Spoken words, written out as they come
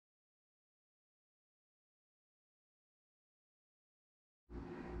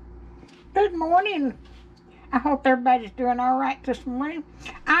Good morning. I hope everybody's doing all right this morning.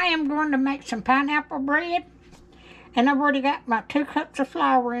 I am going to make some pineapple bread, and I've already got my 2 cups of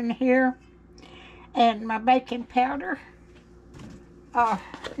flour in here and my baking powder.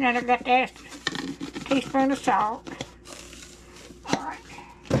 Then I've got to add a teaspoon of salt. All right.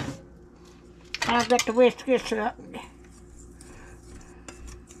 And I've got to whisk this up.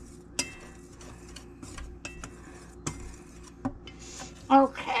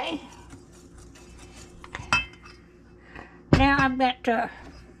 Okay. Now I've got a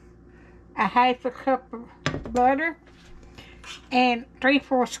 1/2 cup of butter and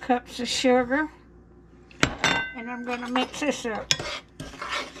 3/4 cups of sugar, and I'm going to mix this up.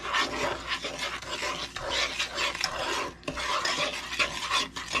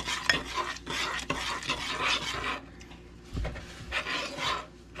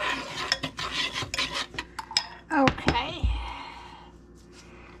 Okay.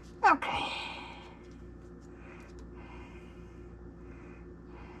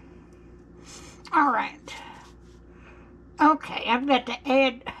 All right. Okay, I've got to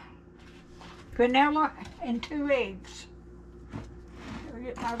add vanilla and 2 eggs. I'll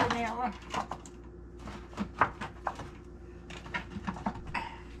get my vanilla.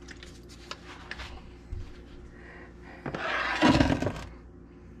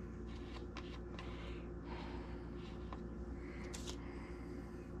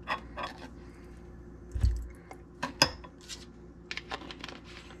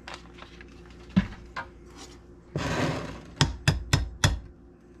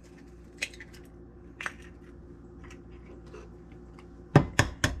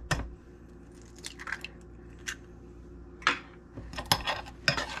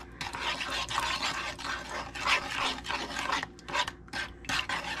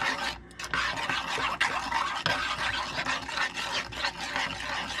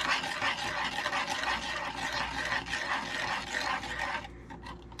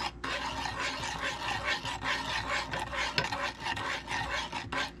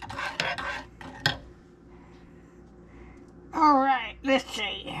 Alright, let's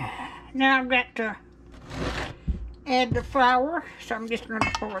see. Now I've got to add the flour, so I'm just going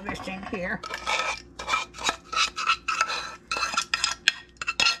to pour this in here.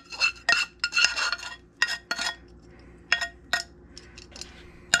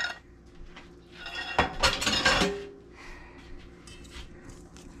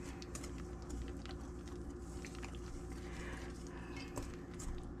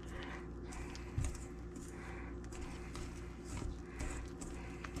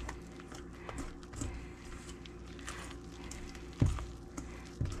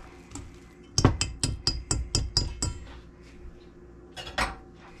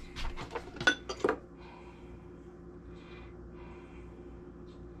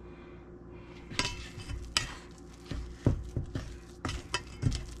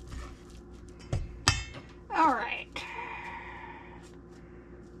 Alright.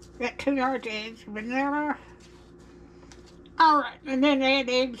 Got 2 large eggs, vanilla. Alright, and then add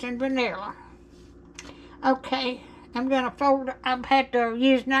eggs and vanilla. Okay, I'm going to fold. I've had to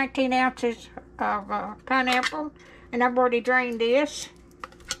use 19 ounces of pineapple, and I've already drained this.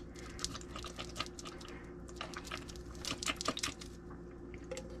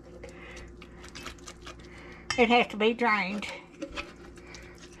 It has to be drained.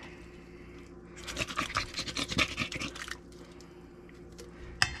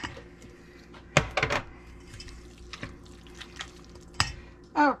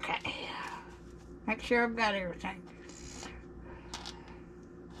 Okay, make sure I've got everything.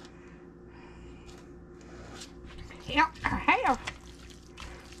 Yep, I have.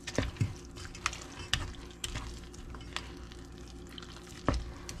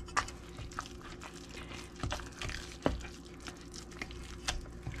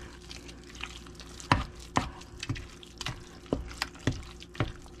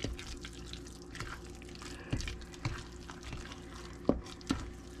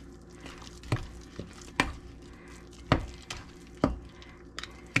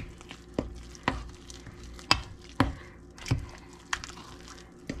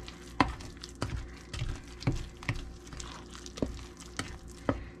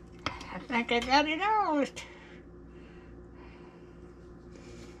 I think I got it all.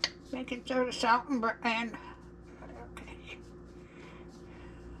 Baking soda, salt, and okay.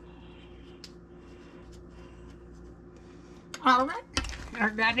 All right, I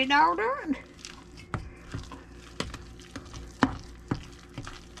got it all done.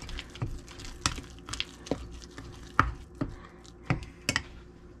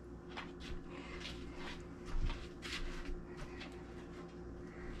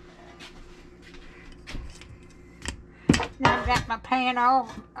 I've got my pan all,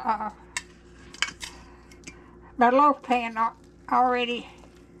 my loaf pan already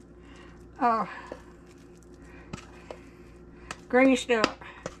greased up.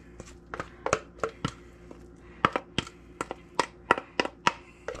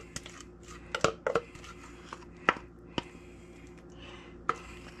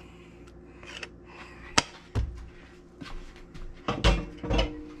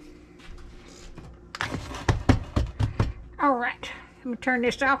 Alright, I'm going to turn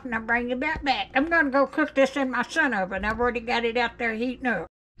this off and I'll bring you back. I'm going to go cook this in my sun oven. I've already got it out there heating up.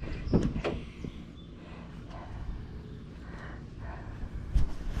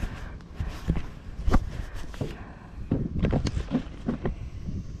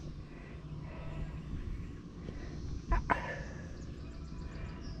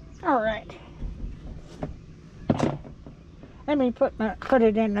 Alright. Let me put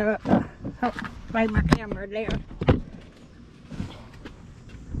it in the, lay my camera down.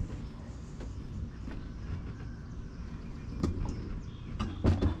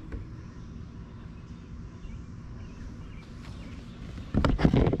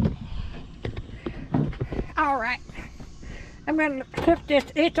 Alright, I'm going to cook this.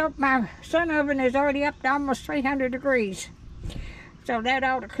 It's up, my sun oven is already up to almost 300 degrees. So that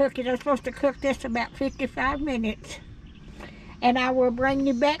ought to cook it. I'm supposed to cook this about 55 minutes. And I will bring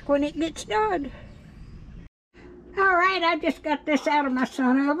you back when it gets done. Alright, I just got this out of my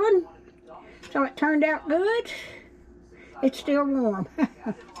sun oven. So it turned out good. It's still warm.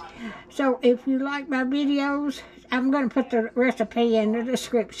 So if you like my videos, I'm going to put the recipe in the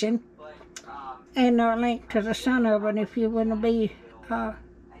description. And a link to the sun oven if you want to be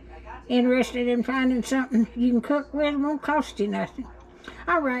interested in finding something you can cook with. It won't cost you nothing.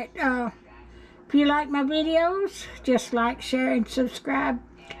 Alright, if you like my videos, just like, share, and subscribe.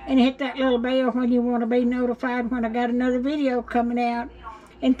 And hit that little bell when you want to be notified when I got another video coming out.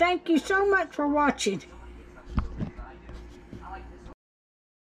 And thank you so much for watching.